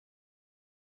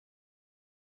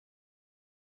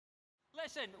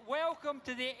Listen, welcome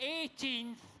to the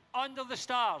 18th Under the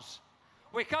Stars.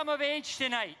 We come of age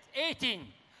tonight, 18.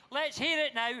 Let's hear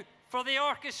it now for the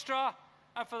orchestra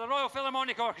and for the Royal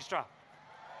Philharmonic Orchestra.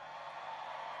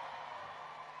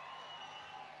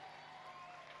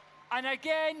 And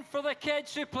again, for the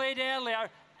kids who played earlier,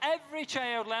 every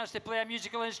child learns to play a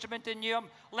musical instrument in Newham.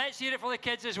 Let's hear it for the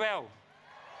kids as well.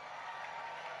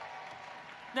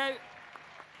 Now,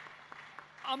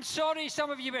 I'm sorry some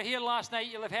of you were here last night,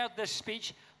 you'll have heard this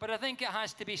speech, but I think it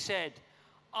has to be said.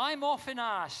 I'm often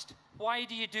asked, why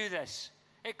do you do this?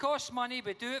 It costs money,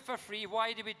 we do it for free,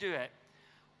 why do we do it?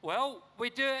 Well,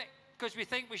 we do it because we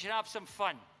think we should have some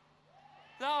fun.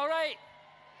 Is that all right?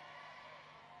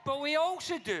 But we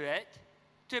also do it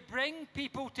to bring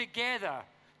people together,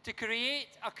 to create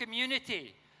a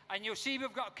community. And you'll see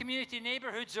we've got community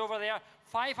neighbourhoods over there,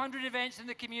 500 events in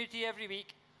the community every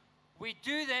week. We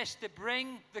do this to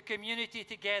bring the community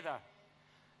together.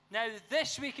 Now,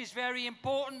 this week is very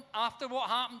important after what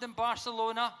happened in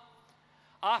Barcelona,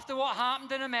 after what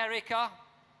happened in America.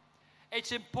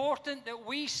 It's important that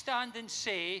we stand and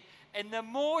say, in the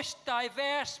most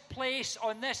diverse place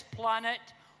on this planet,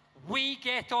 we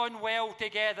get on well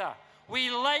together.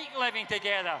 We like living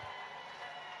together.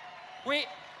 We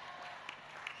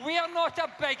are not a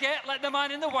bigot like the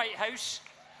man in the White House.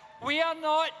 We are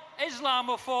not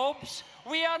Islamophobes.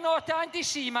 We are not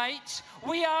anti-Semites.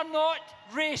 We are not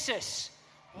racists.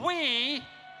 We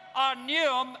are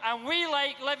Newham and we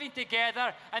like living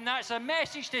together, and that's a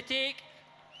message to take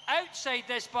outside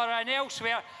this borough and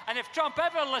elsewhere. And if Trump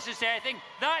ever listens to anything,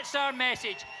 that's our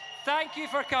message. Thank you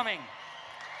for coming.